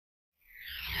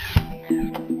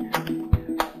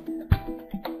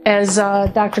As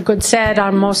Dr. Good said,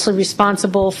 I'm mostly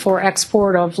responsible for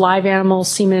export of live animals,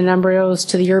 semen, and embryos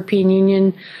to the European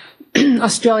Union,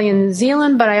 Australia, and New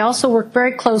Zealand, but I also work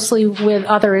very closely with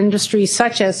other industries,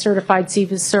 such as certified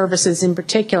APHIS services in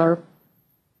particular,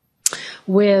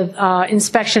 with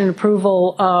inspection and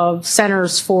approval of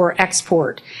centers for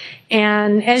export.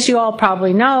 And as you all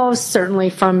probably know, certainly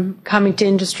from coming to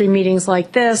industry meetings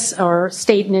like this, or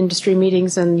state and industry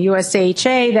meetings in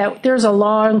USDA, that there's a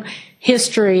long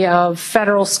history of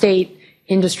federal-state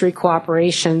industry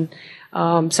cooperation,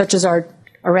 such as our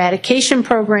eradication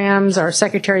programs, our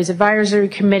Secretary's Advisory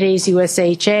Committees,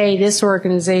 USDA, this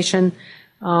organization.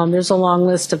 There's a long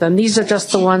list of them. These are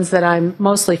just the ones that I'm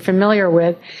mostly familiar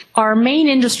with. Our main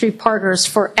industry partners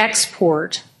for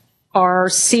export are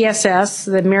CSS,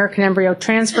 the American Embryo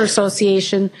Transfer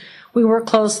Association. We work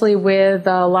closely with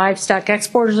Livestock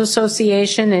Exporters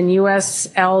Association and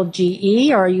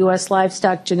USLGE, or U.S.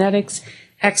 Livestock Genetics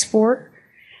Export.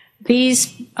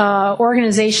 These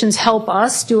organizations help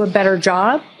us do a better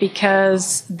job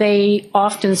because they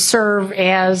often serve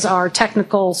as our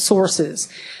technical sources.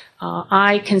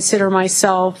 I consider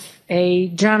myself a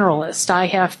generalist. I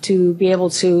have to be able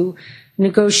to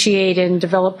negotiate and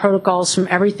develop protocols from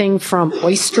everything from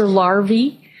oyster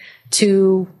larvae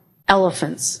to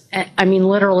elephants. I mean,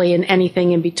 literally, and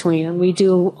anything in between. And we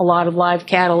do a lot of live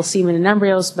cattle, semen, and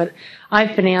embryos, but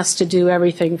I've been asked to do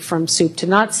everything from soup to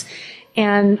nuts.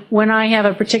 And when I have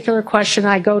a particular question,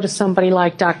 I go to somebody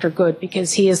like Dr. Good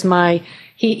because he is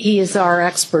our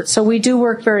expert. So we do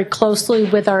work very closely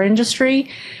with our industry.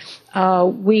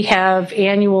 We have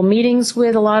annual meetings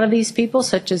with a lot of these people,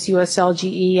 such as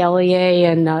USLGE, LEA,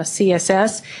 and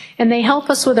CSS, and they help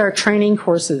us with our training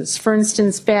courses. For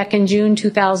instance, back in June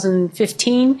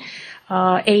 2015,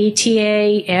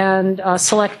 AETA and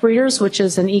Select Breeders, which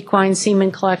is an equine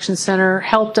semen collection center,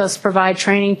 helped us provide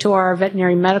training to our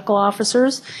veterinary medical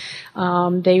officers.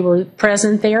 They were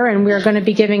present there, and we're going to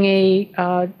be giving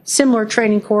a similar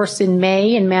training course in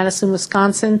May in Madison,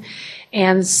 Wisconsin.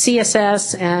 And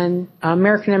CSS and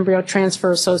American Embryo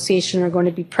Transfer Association are going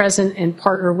to be present and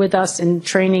partner with us in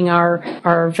training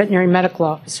our veterinary medical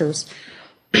officers.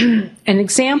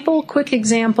 Quick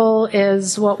example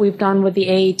is what we've done with the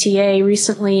AETA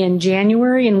recently in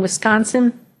January in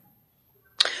Wisconsin.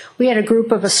 We had a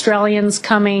group of Australians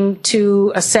coming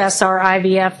to assess our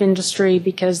IVF industry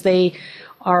because they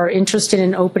are interested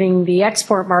in opening the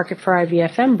export market for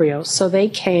IVF embryos. So they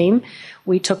came.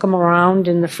 We took them around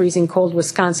in the freezing cold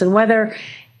Wisconsin weather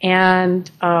and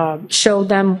showed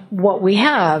them what we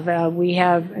have. We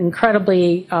have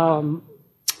incredibly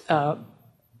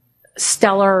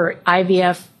stellar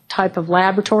IVF type of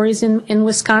laboratories in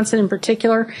Wisconsin in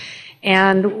particular.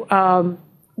 And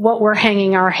what we're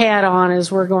hanging our hat on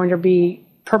is we're going to be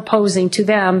proposing to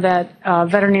them that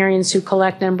veterinarians who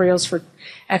collect embryos for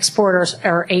export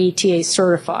are AETA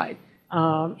certified.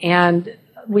 And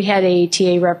we had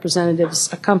AETA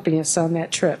representatives accompany us on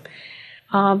that trip.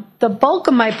 The bulk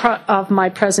of my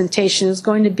presentation is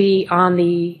going to be on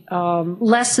the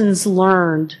lessons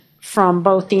learned from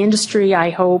both the industry,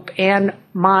 I hope, and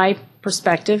my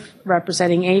perspective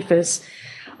representing APHIS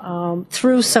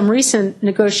through some recent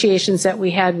negotiations that we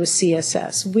had with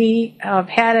CSS. We have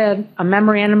had a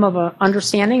memorandum of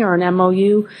understanding, or an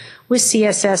MOU, with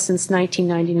CSS since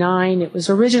 1999. It was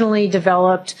originally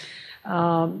developed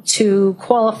to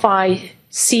qualify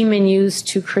semen used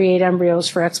to create embryos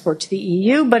for export to the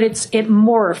EU, but it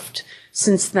morphed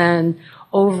since then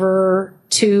over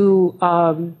to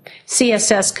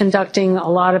CSS conducting a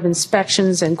lot of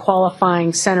inspections and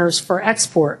qualifying centers for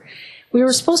export. We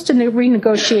were supposed to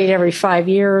renegotiate every 5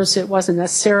 years. It wasn't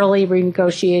necessarily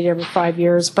renegotiated every 5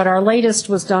 years, but our latest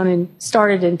was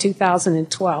started in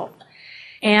 2012.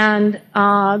 And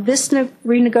this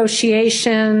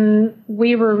renegotiation,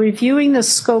 we were reviewing the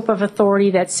scope of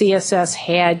authority that CSS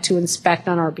had to inspect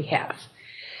on our behalf.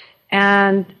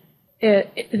 And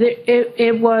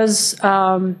it was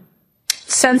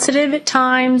sensitive at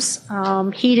times,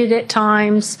 heated at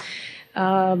times.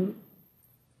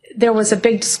 There was a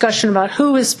big discussion about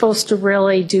who is supposed to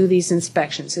really do these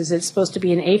inspections. Is it supposed to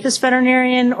be an APHIS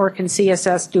veterinarian, or can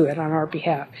CSS do it on our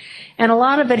behalf? And a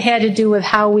lot of it had to do with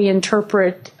how we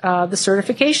interpret the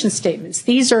certification statements.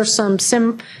 These are some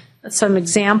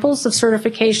examples of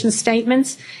certification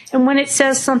statements. And when it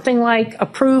says something like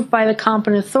approved by the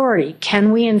competent authority,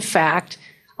 can we in fact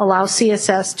allow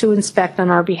CSS to inspect on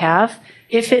our behalf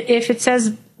if it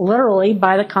says literally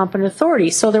by the competent authority?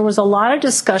 So there was a lot of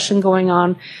discussion going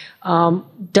on.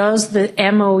 Does the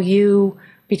MOU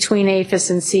between APHIS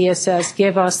and CSS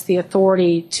give us the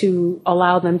authority to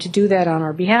allow them to do that on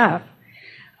our behalf?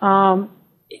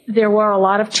 there were a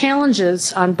lot of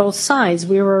challenges on both sides.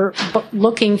 We were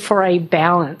looking for a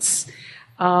balance.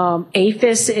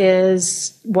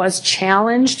 APHIS was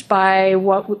challenged by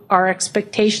what our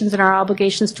expectations and our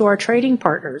obligations to our trading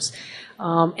partners.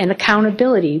 And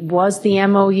accountability. Was the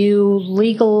MOU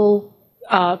legal?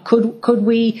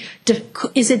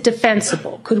 Is it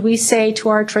defensible? Could we say to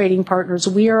our trading partners,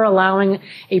 we are allowing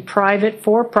a private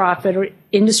for-profit or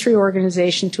industry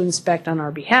organization to inspect on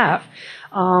our behalf?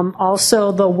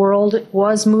 Also, the world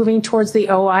was moving towards the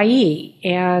OIE,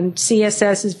 and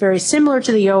CSS is very similar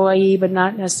to the OIE, but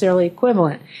not necessarily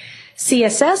equivalent.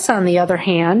 CSS, on the other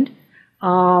hand,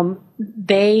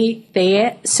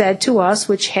 they said to us,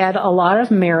 which had a lot of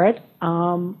merit,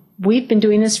 we've been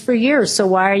doing this for years, so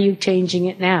why are you changing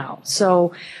it now?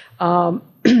 So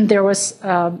there was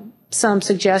some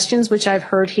suggestions, which I've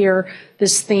heard here,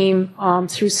 this theme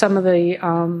through some of the,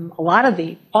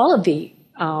 all of the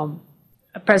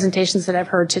presentations that I've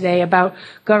heard today about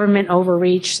government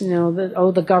overreach.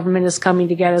 The government is coming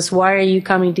to get us. Why are you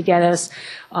coming to get us?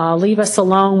 Leave us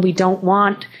alone. We don't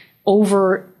want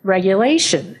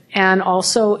over-regulation. And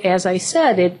also, as I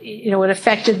said, it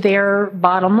affected their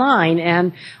bottom line,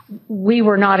 and we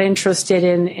were not interested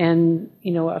in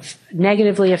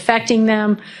negatively affecting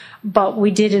them, but we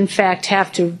did in fact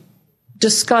have to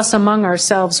discuss among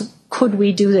ourselves, could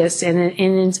we do this,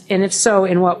 and if so,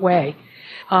 in what way?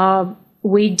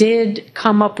 We did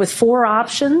come up with 4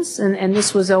 options, and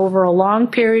this was over a long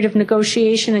period of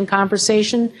negotiation and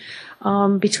conversation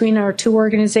between our 2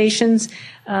 organizations.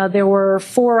 There were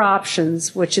 4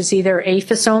 options, which is either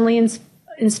APHIS-only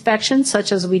inspection,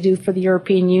 such as we do for the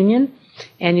European Union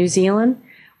and New Zealand,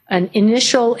 an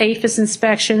initial APHIS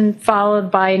inspection followed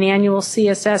by an annual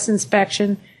CSS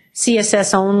inspection,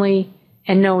 CSS only,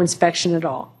 and no inspection at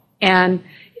all. And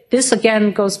this,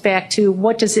 again, goes back to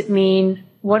what does it mean?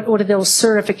 What do those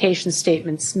certification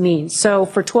statements mean? So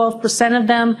for 12% of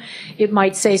them, it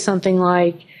might say something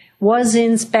like, was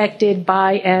inspected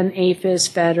by an APHIS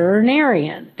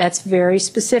veterinarian. That's very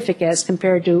specific as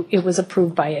compared to it was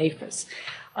approved by APHIS.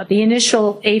 The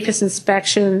initial APHIS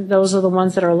inspection, those are the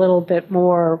ones that are a little bit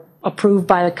more approved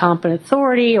by the competent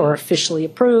authority or officially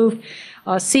approved.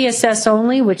 CSS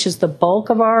only, which is the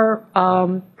bulk of our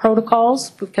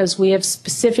protocols, because we have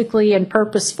specifically and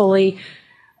purposefully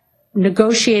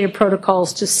negotiated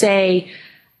protocols to say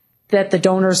that the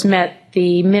donors met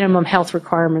the minimum health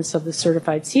requirements of the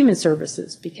certified semen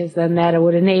services, because then that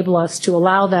would enable us to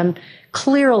allow them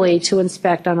clearly to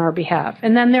inspect on our behalf.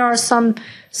 And then there are some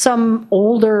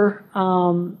older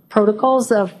protocols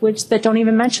of which that don't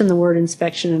even mention the word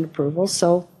inspection and approval.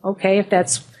 So, okay, if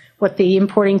that's what the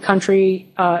importing country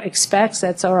expects,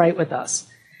 that's all right with us.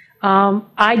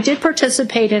 I did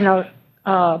participate in a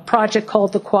project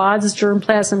called the Quads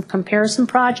Germplasm Comparison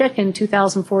Project in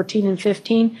 2014 and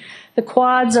 15. The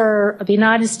Quads are the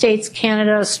United States,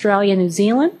 Canada, Australia, New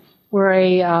Zealand.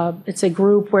 It's a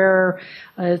group where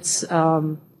it's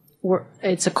a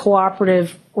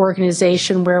cooperative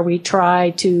organization where we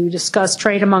try to discuss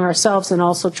trade among ourselves and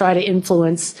also try to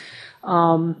influence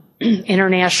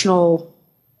international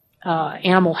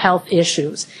animal health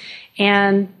issues.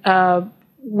 And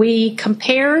we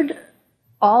compared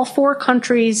all 4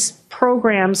 countries'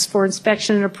 programs for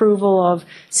inspection and approval of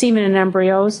semen and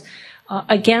embryos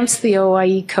against the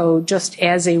OIE code, just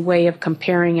as a way of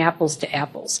comparing apples to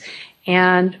apples.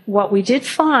 And what we did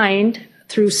find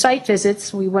through site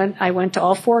visits, we all went to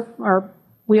all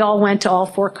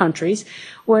 4 countries,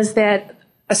 was that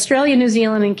Australia, New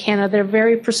Zealand, and Canada, they're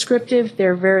very prescriptive,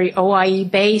 they're very OIE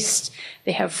based,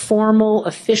 they have formal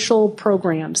official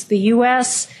programs. The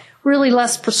US, really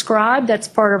less prescribed. That's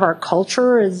part of our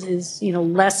culture is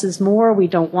less is more. We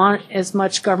don't want as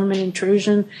much government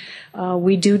intrusion.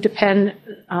 We do depend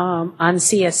on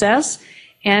CSS.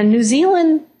 And New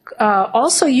Zealand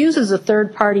also uses a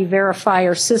third-party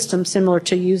verifier system similar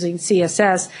to using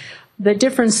CSS. The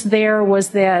difference there was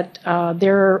that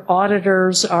their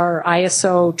auditors are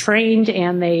ISO trained,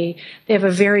 and they have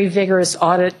a very vigorous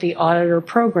audit the auditor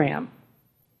program.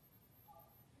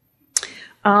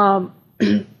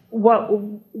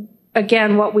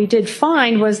 What we did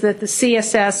find was that the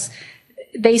CSS,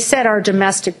 they set our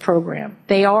domestic program.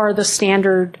 They are the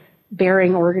standard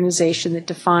bearing organization that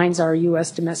defines our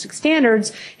U.S. domestic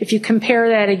standards. If you compare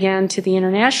that again to the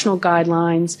international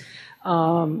guidelines,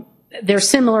 they're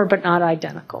similar but not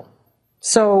identical.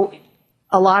 So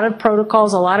a lot of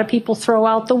protocols, a lot of people throw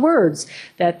out the words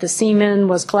that the semen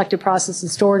was collected, processed,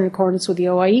 and stored in accordance with the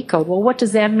OIE code. Well, what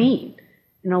does that mean?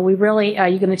 We really, are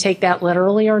you going to take that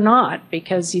literally or not?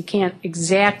 Because you can't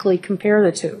exactly compare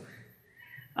the two.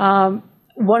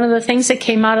 One of the things that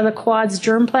came out of the Quads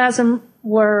Germplasm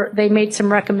they made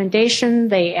some recommendation.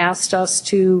 They asked us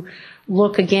to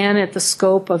look again at the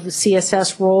scope of the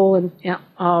CSS role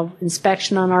of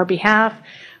inspection on our behalf,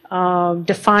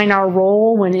 define our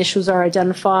role when issues are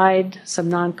identified, some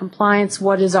noncompliance,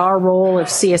 what is our role if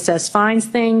CSS finds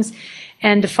things,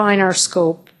 and define our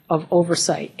scope of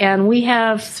oversight. And we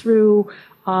have, through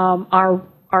our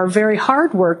very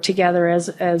hard work together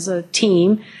as a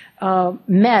team,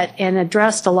 met and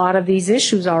addressed a lot of these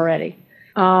issues already.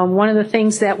 One of the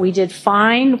things that we did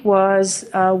find was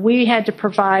we had to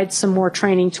provide some more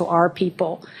training to our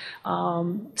people.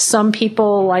 Some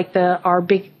people, like our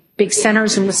big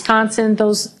centers in Wisconsin,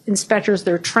 those inspectors,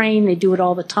 they're trained, they do it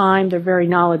all the time, they're very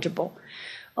knowledgeable.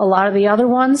 A lot of the other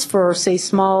ones, for, say,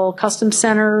 small custom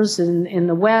centers in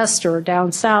the West or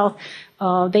down South,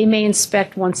 they may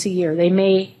inspect once a year. They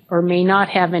may or may not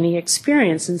have any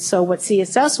experience. And so what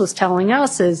CSS was telling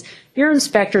us is, your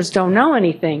inspectors don't know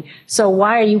anything, so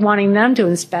why are you wanting them to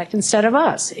inspect instead of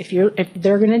us? If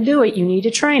they're going to do it, you need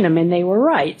to train them, and they were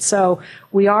right. So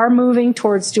we are moving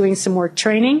towards doing some more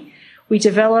training. We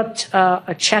developed a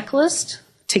checklist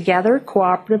together,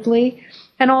 cooperatively,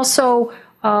 and also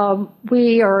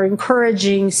we are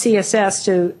encouraging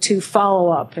CSS to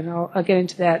follow up, and I'll get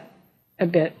into that a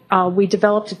bit. We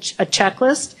developed a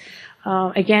checklist.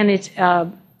 Again,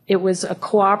 it was a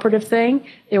cooperative thing.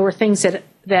 There were things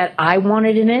that I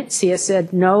wanted in it. CS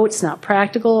said, no, it's not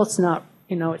practical. It's not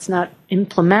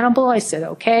implementable. I said,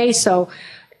 okay. So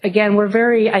again,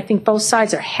 I think both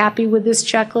sides are happy with this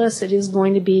checklist. It is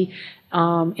going to be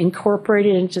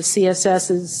incorporated into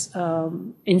CSS's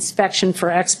inspection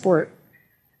for export.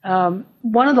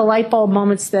 One of the light bulb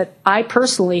moments that I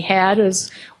personally had is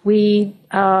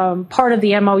part of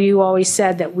the MOU always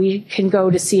said that we can go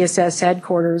to CSS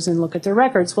headquarters and look at their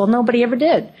records. Well, nobody ever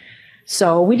did.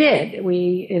 So we did.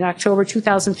 In October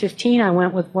 2015, I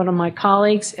went with one of my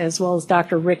colleagues, as well as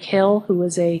Dr. Rick Hill, who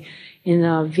was in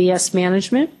VS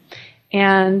management.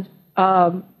 And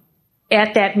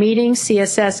at that meeting,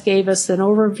 CSS gave us an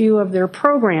overview of their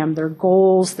program, their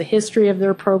goals, the history of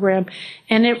their program.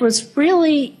 And it was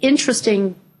really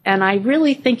interesting, and I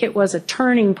really think it was a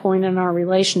turning point in our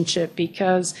relationship,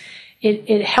 because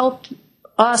it helped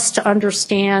us to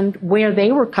understand where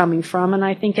they were coming from, and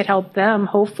I think it helped them,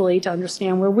 hopefully, to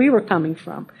understand where we were coming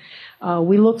from.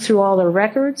 We looked through all their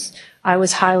records. I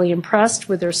was highly impressed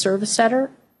with their service center,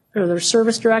 or their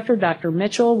service director, Dr.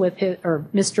 Mitchell,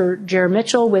 Mr. Jer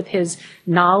Mitchell, with his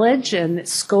knowledge and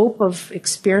scope of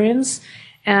experience.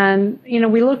 And,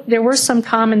 there were some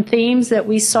common themes that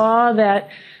we saw that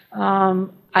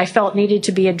I felt needed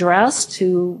to be addressed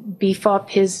to beef up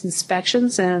his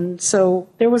inspections. And so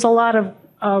there was a lot of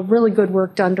really good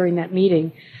work done during that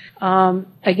meeting.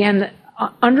 Again,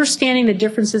 understanding the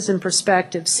differences in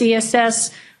perspective.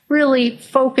 CSS really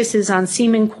focuses on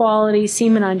semen quality,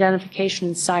 semen identification,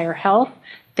 and sire health.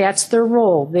 That's their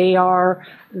role. They are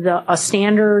a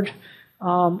standard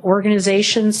setting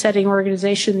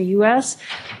organization in the U.S.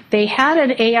 They had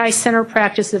an AI center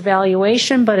practice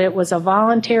evaluation, but it was a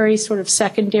voluntary sort of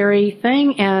secondary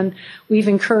thing, and we've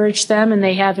encouraged them, and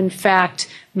they have, in fact,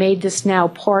 made this now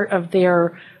part of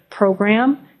their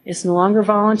program. It's no longer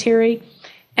voluntary.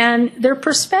 And their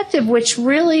perspective, which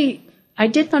really I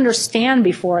didn't understand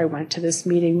before I went to this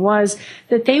meeting, was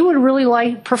that they would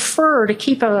really prefer to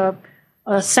keep a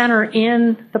center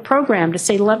in the program, to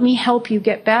say, let me help you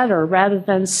get better, rather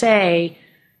than say,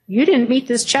 you didn't meet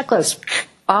this checklist,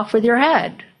 off with your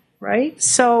head, right?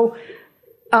 So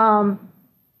don't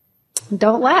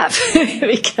laugh,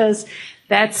 because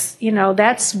that's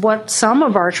what some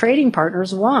of our trading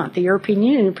partners want. The European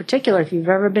Union in particular, if you've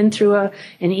ever been through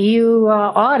an EU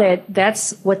audit,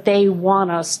 that's what they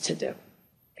want us to do.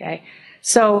 Okay,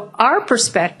 so our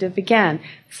perspective, again,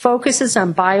 focuses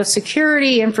on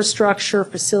biosecurity, infrastructure,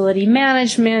 facility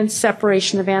management,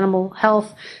 separation of animal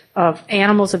health, of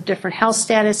animals of different health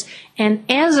status. And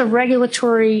as a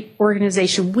regulatory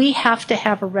organization, we have to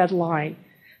have a red line.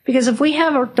 Because if we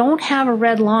don't have a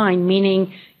red line,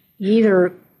 meaning you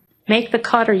either make the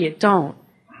cut or you don't,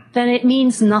 then it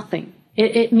means nothing.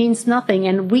 It means nothing,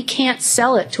 and we can't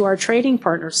sell it to our trading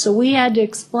partners. So we had to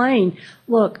explain,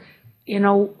 look,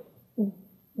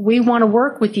 we want to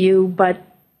work with you, but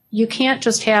you can't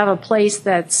just have a place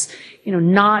that's,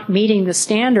 not meeting the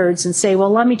standards and say,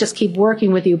 well, let me just keep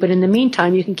working with you, but in the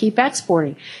meantime, you can keep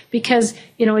exporting. Because,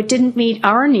 it didn't meet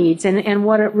our needs, and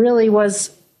what it really was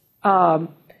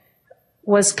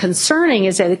concerning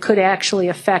is that it could actually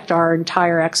affect our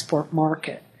entire export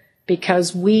market,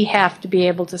 because we have to be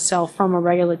able to sell from a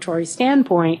regulatory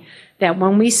standpoint that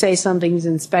when we say something's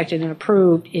inspected and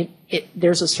approved,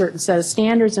 there's a certain set of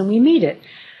standards and we meet it.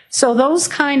 So those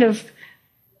kind of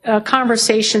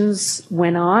conversations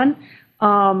went on.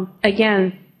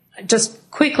 Again, just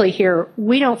quickly here,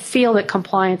 we don't feel that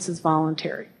compliance is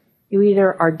voluntary. You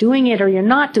either are doing it or you're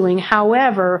not doing.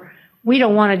 However, we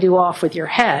don't want to do off with your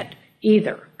head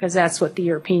either, because that's what the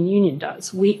European Union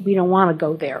does. We don't want to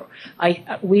go there.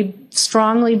 I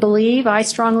strongly believe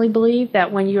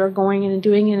that when you're going in and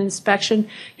doing an inspection,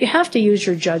 you have to use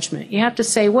your judgment. You have to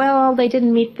say, well, they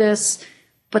didn't meet this,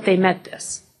 but they met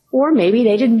this. Or maybe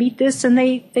they didn't meet this and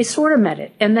they sort of met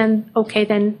it. And then, okay,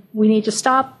 then we need to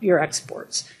stop your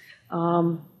exports.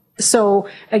 So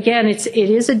again, it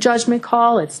is a judgment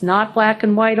call. It's not black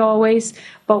and white always,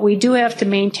 but we do have to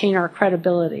maintain our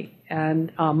credibility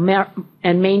and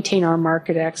maintain our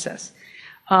market access.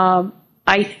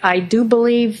 I do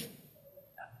believe,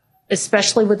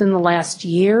 especially within the last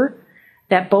year,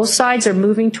 that both sides are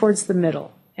moving towards the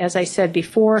middle. As I said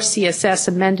before, CSS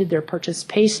amended their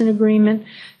participation agreement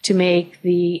to make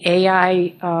the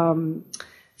AI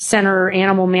Center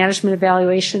Animal Management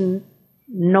Evaluation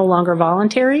no longer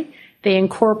voluntary. They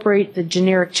incorporate the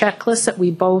generic checklist that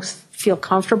we both feel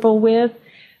comfortable with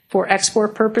for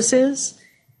export purposes.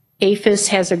 APHIS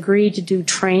has agreed to do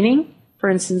training. For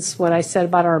instance, what I said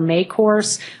about our May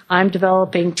course, I'm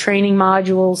developing training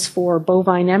modules for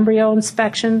bovine embryo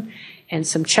inspection and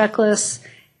some checklists.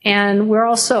 And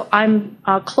I'm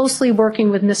closely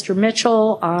working with Mr.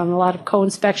 Mitchell on a lot of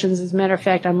co-inspections. As a matter of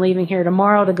fact, I'm leaving here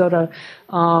tomorrow to go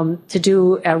to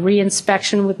do a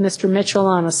re-inspection with Mr. Mitchell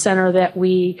on a center that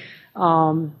we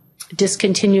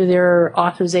discontinue their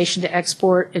authorization to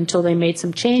export until they made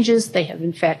some changes. They have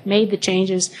in fact made the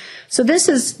changes. So this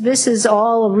is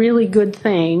all a really good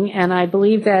thing, and I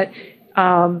believe that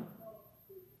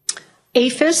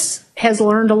APHIS has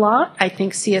learned a lot. I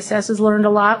think CSS has learned a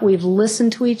lot. We've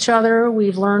listened to each other.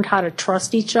 We've learned how to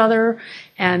trust each other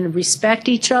and respect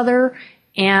each other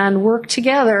and work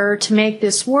together to make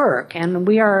this work. And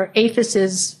APHIS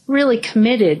is really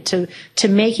committed to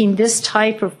making this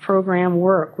type of program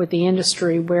work with the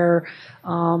industry where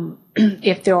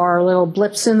if there are little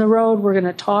blips in the road, we're going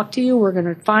to talk to you. We're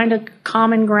going to find a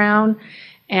common ground.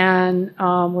 And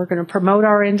we're going to promote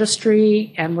our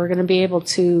industry, and we're going to be able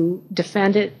to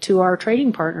defend it to our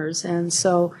trading partners. And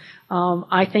so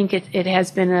I think it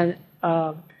has been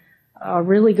a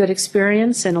really good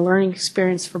experience and a learning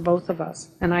experience for both of us.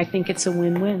 And I think it's a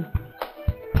win-win.